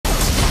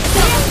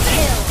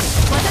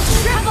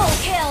Triple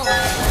kill!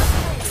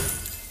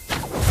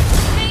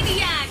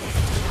 Maniac!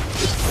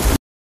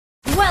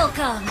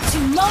 Welcome to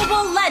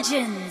Mobile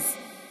Legends!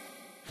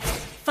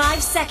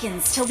 5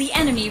 seconds till the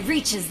enemy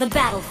reaches the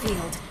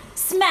battlefield.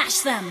 Smash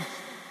them!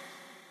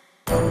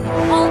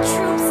 All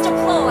troops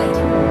deployed!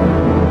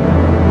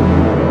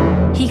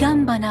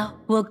 Higambana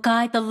will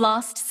guide the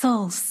lost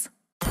souls.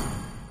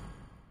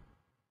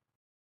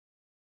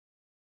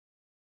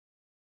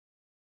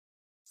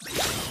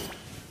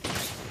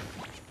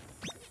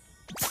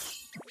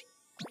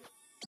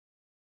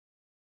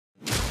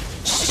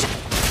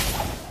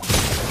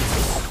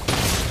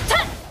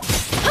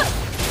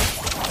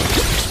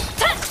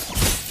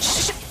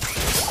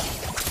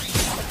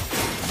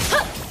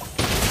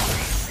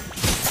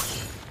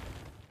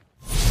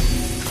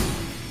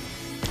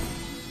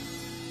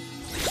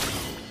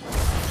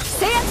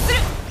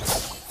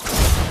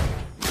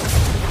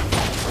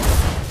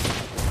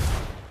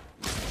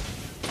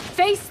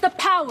 Face the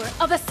power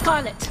of the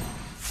Scarlet!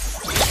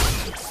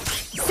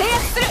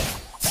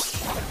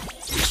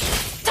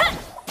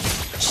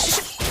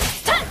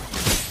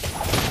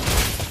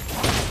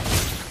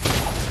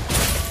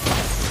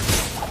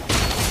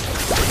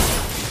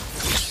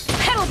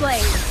 Petal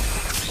Blade!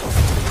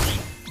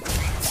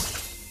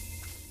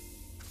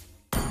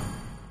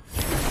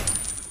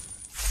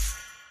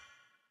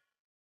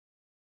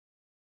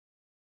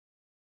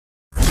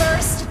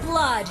 First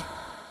blood!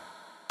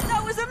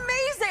 That was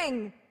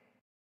amazing!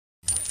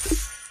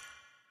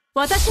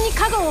 私に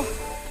加護を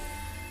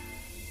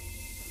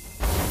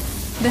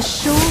The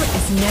shore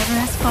is never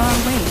as far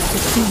away as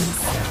it seems.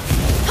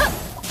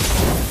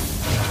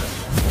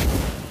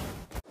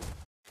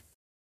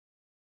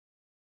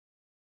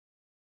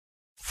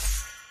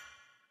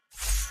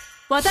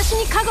 私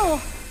に加護を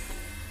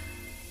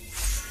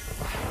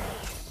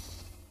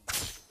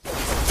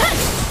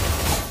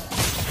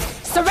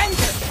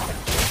Surrender!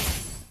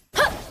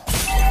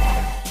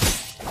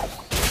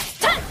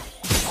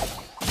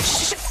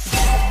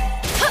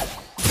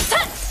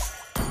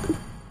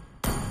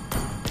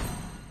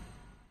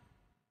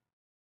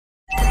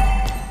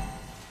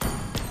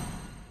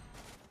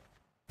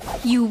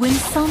 You win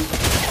some,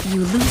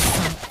 you lose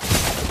some.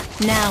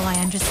 Now I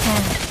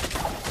understand.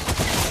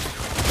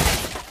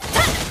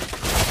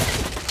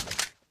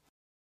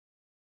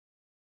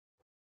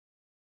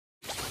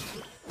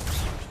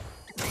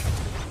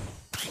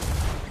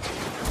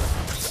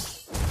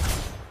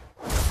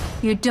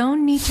 You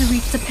don't need to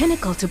reach the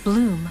pinnacle to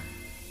bloom,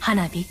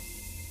 Hanabi.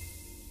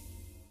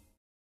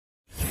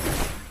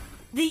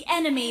 The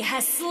enemy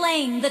has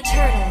slain the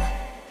turtle.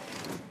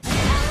 An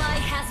ally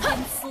has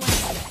been slain.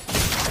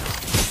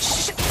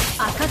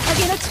 赤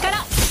影の力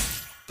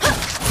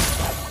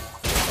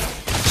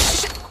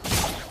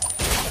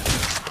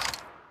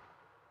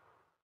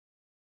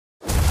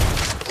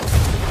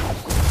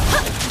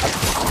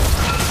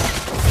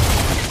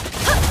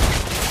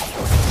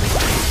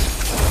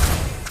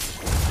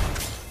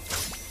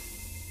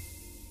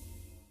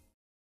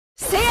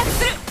制圧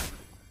する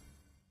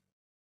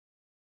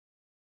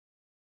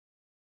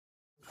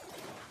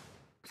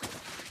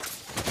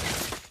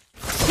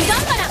ヒガン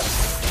バナ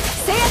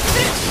制圧す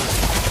る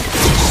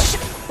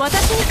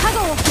私に加護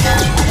を An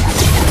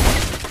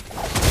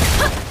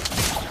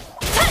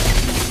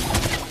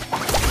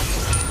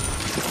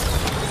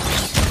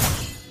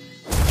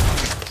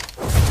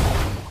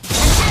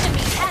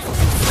enemy has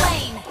been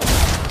slain.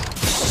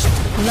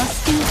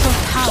 Lusting for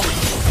power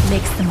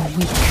makes them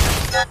weak.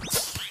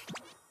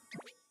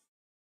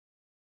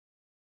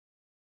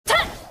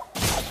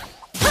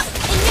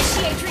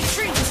 Initiate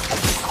retreat.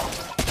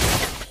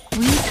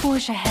 We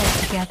forge ahead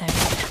together,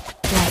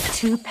 like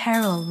two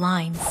parallel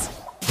lines.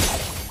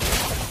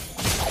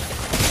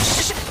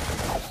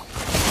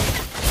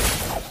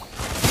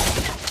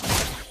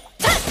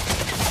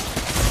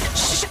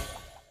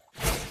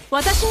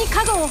 私に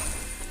加護を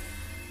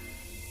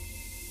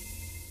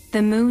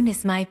The moon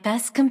is my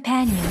best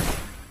companion.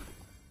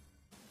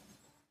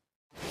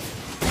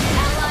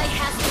 Ally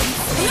has been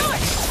slain.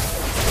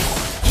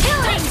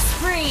 Killing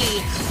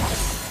spree.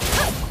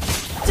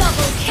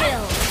 Double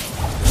kill.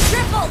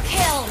 Triple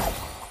kill.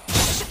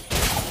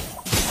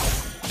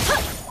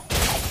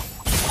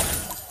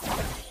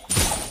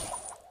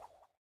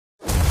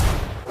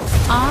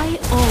 I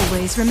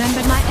always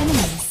remember my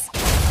enemies.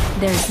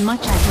 There's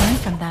much I've learned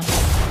from them.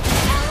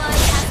 Ally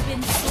has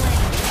been slain.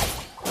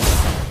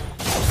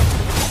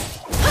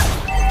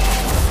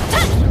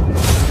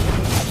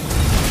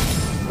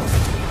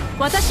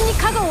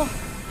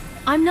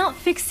 I'm not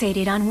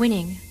fixated on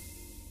winning.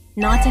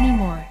 Not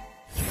anymore.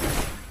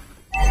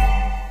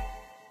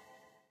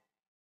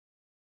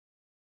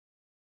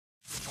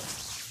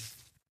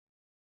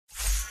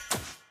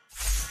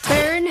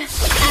 Burn and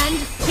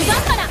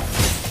Higambana!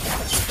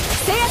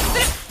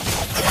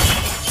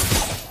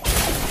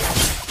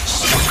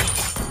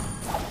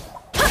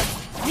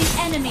 The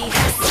enemy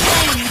has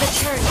slain the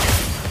turtle.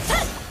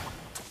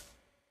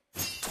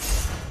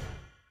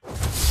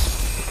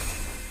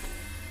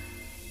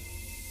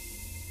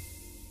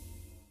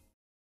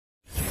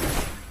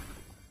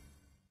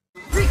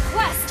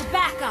 Request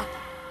backup!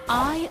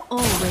 I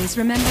always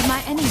remember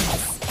my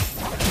enemies.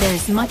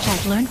 There's much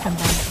I've learned from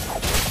them.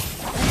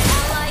 An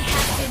ally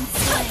has been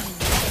slain.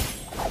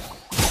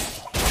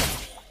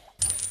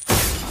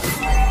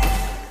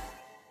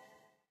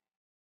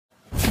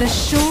 The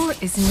shore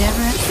is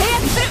never a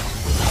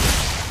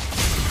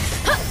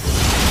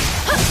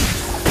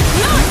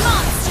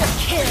Monster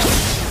kill!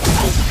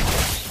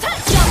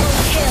 Double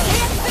kill!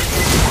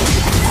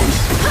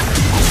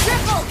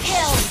 Triple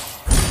kill!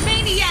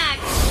 Maniac!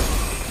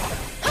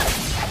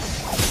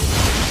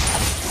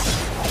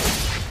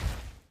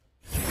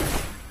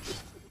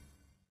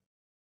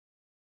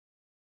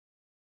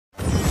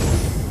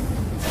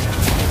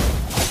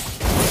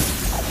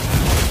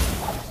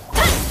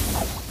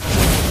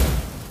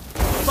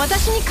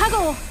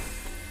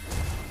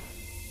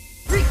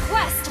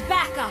 Request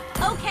backup!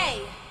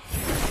 Okay!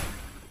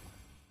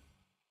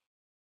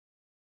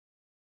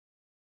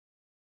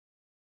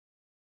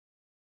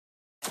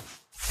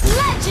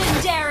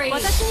 Legendary!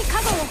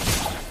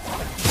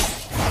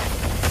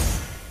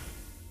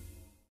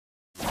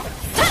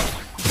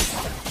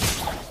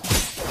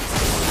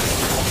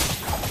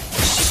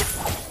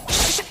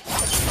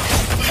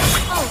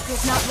 Ult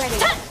is not ready.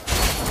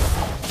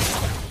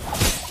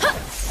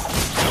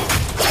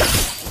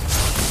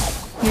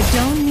 You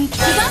don't need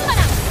to.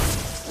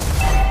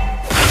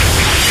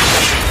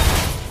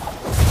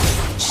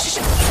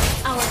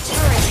 Our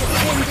turret has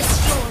been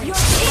destroyed. Your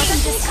team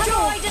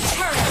destroyed a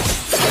turret.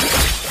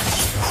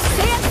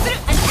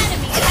 An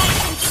enemy has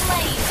been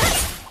slain.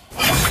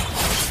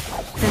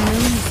 The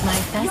moon is my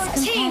best Your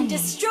team companion.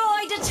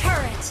 destroyed a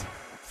turret.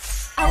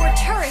 Our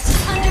turret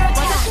is under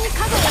attack.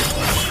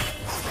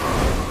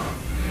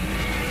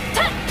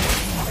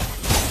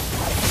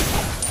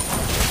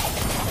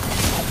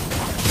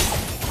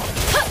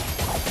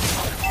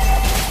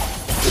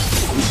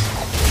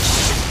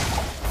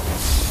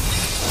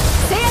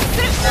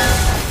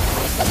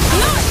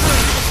 Your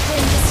turret has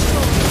been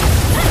destroyed.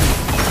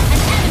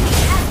 An enemy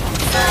has been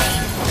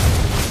slain.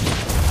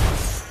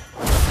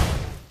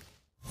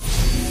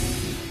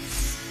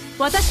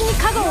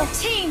 Your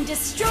team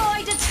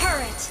destroyed a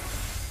turret.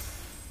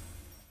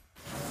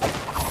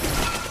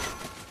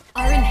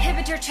 Our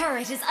inhibitor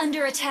turret is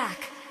under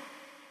attack.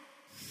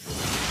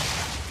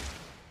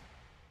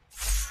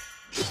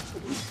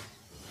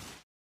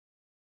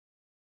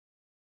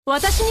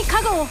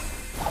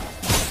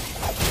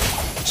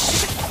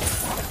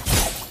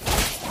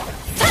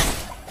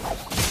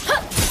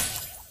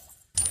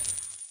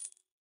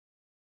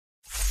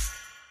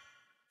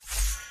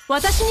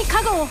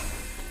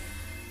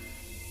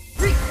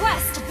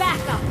 Request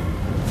backup.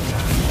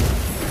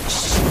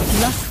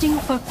 Lusting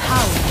for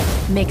power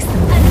makes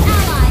them An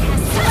ally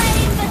has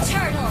slain the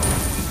turtle.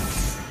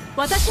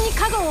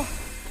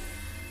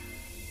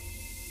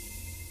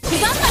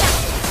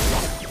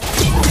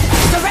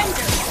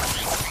 surrender.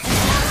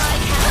 Ally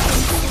has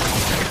been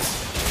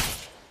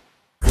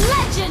slain.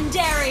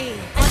 Legendary.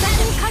 An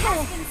enemy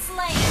has been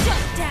slain.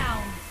 Shut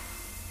down.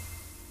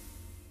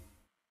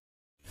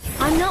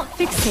 I'm not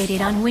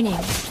fixated on winning.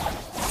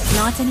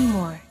 Not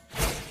anymore.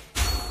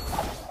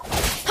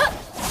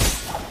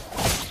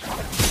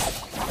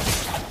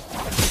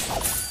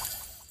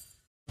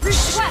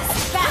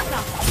 Request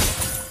backup.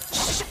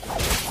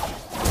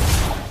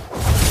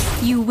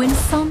 You win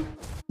some,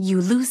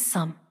 you lose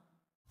some.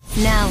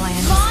 Now I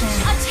Launch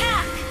understand.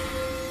 attack.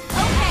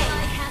 Okay.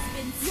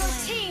 Your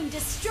team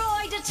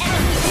destroyed a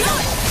turret.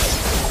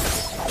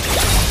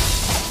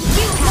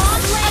 You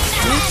have slain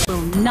an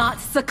enemy. Will not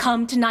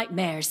succumb to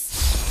nightmares.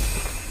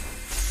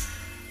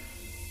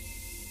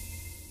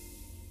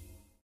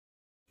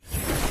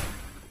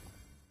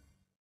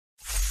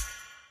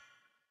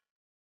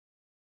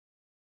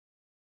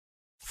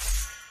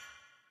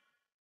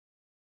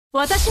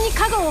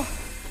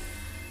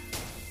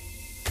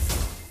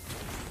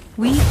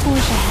 We forge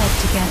ahead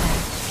together,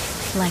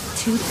 like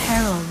two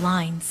parallel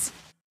lines.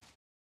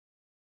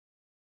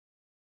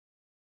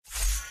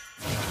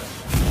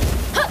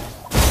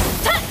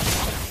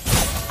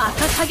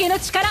 Akakage no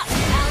chikara!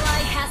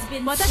 Ally has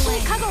been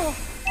slain.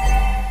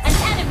 An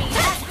enemy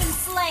has been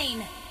slain.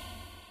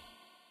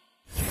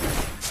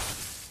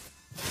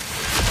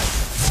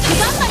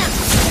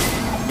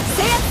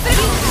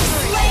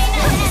 Slain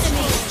an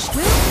enemy.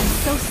 Will end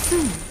so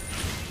soon.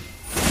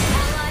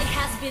 Ally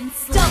has been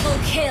slain. Double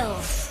kill.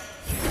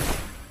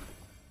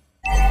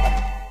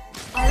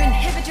 Our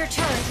inhibitor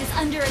turret is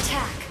under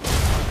attack.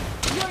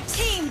 Your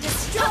team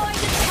destroyed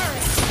a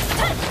turret.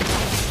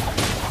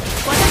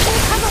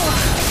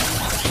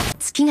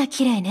 月が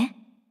綺麗ね。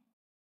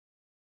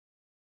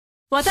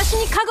私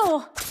に加護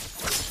を。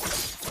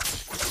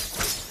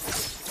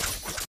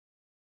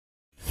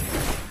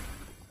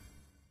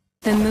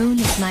The moon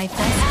is my best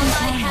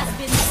Ally has companion.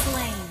 been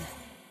slain.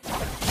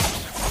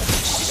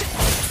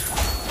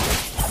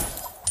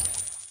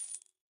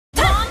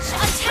 Launch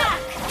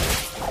attack.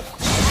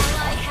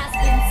 Ally has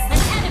been slain.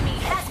 An enemy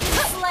has been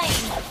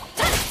slain.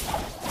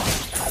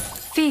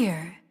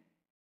 Fear.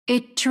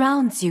 It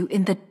drowns you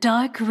in the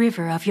dark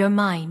river of your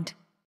mind.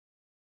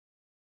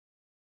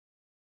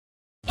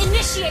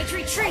 Initiate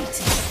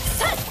retreat.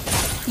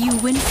 You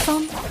win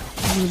some,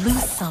 you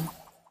lose some.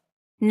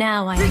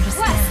 Now I Request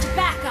understand.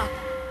 backup.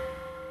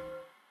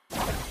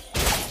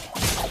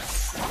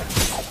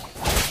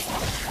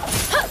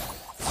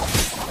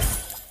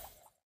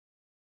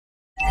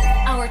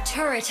 Our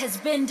turret has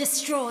been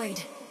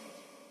destroyed.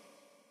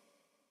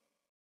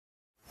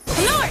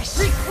 Flourish!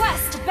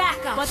 Request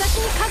backup. 私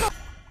に加護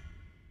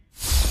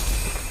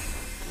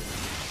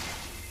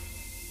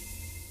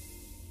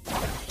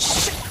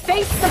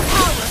Face the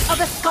power of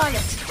the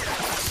Scarlet!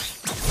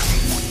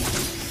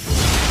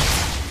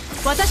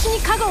 私に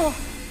加護を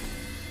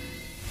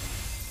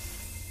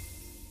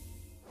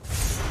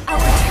Our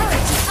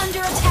turret is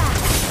under attack.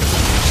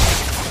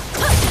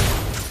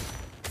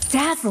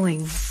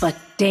 Dazzling, but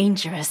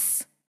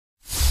dangerous.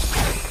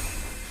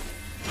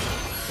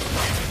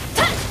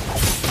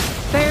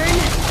 Burn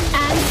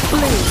and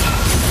blue.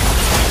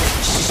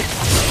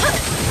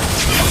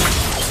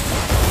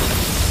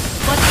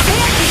 What's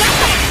there?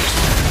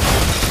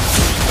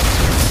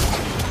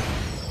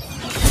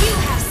 You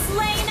have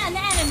slain an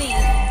enemy.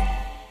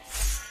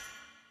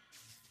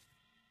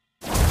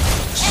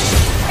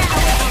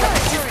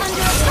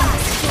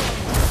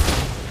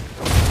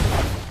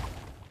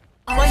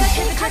 Our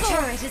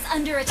turret is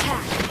under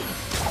attack.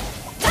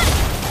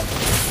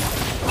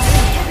 Our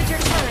inhibitor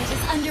turret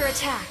is under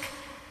attack.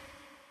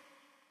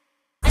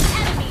 An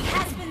enemy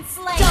has been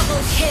slain.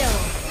 Double kill.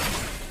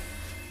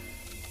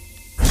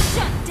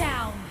 Shut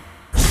down.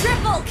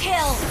 Triple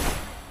kill.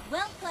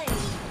 Well played.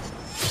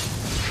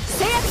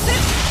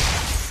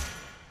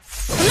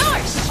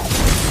 Flourish!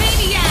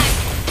 Maniac.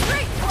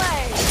 Great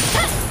play.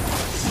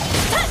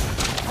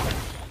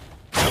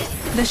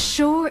 The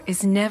shore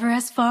is never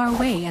as far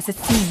away as it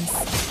seems.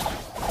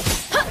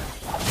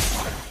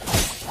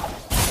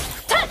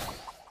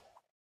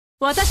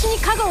 Watashi ni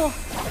kago wo.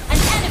 An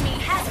enemy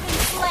has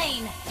been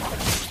slain.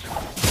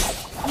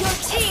 Your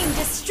team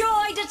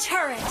destroyed a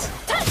turret.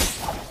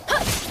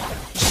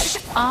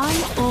 I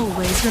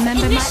always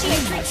remember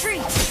Initiate my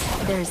retreat.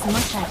 There's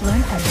much I've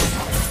learned from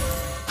them.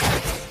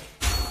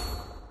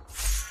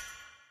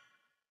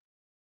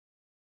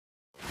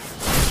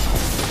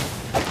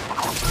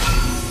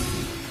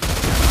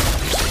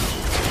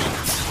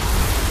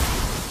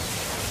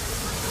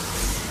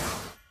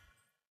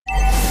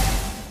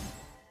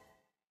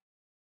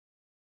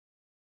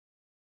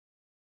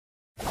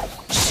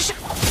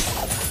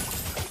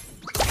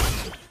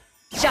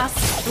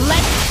 Just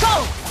let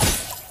go!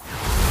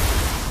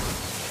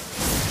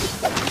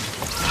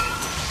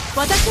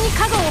 私に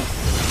加護を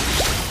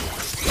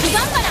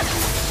Gambara.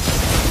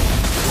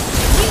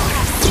 You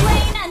have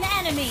slain an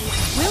enemy.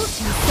 Will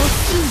to so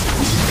soon.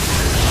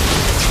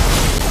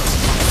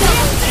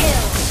 Double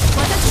kill.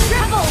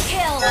 Triple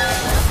kill.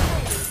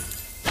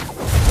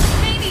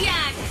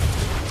 Maniac.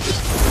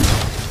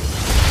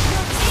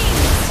 Your team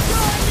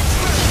destroyed the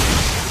turret.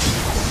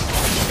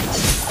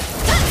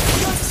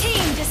 Your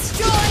team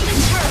destroyed the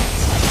turret.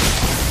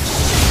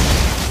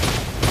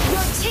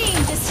 Your team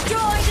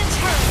destroyed a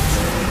turret.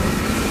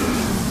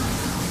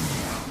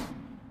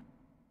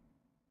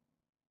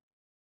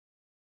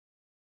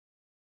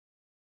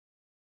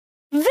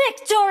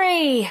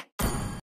 Victory!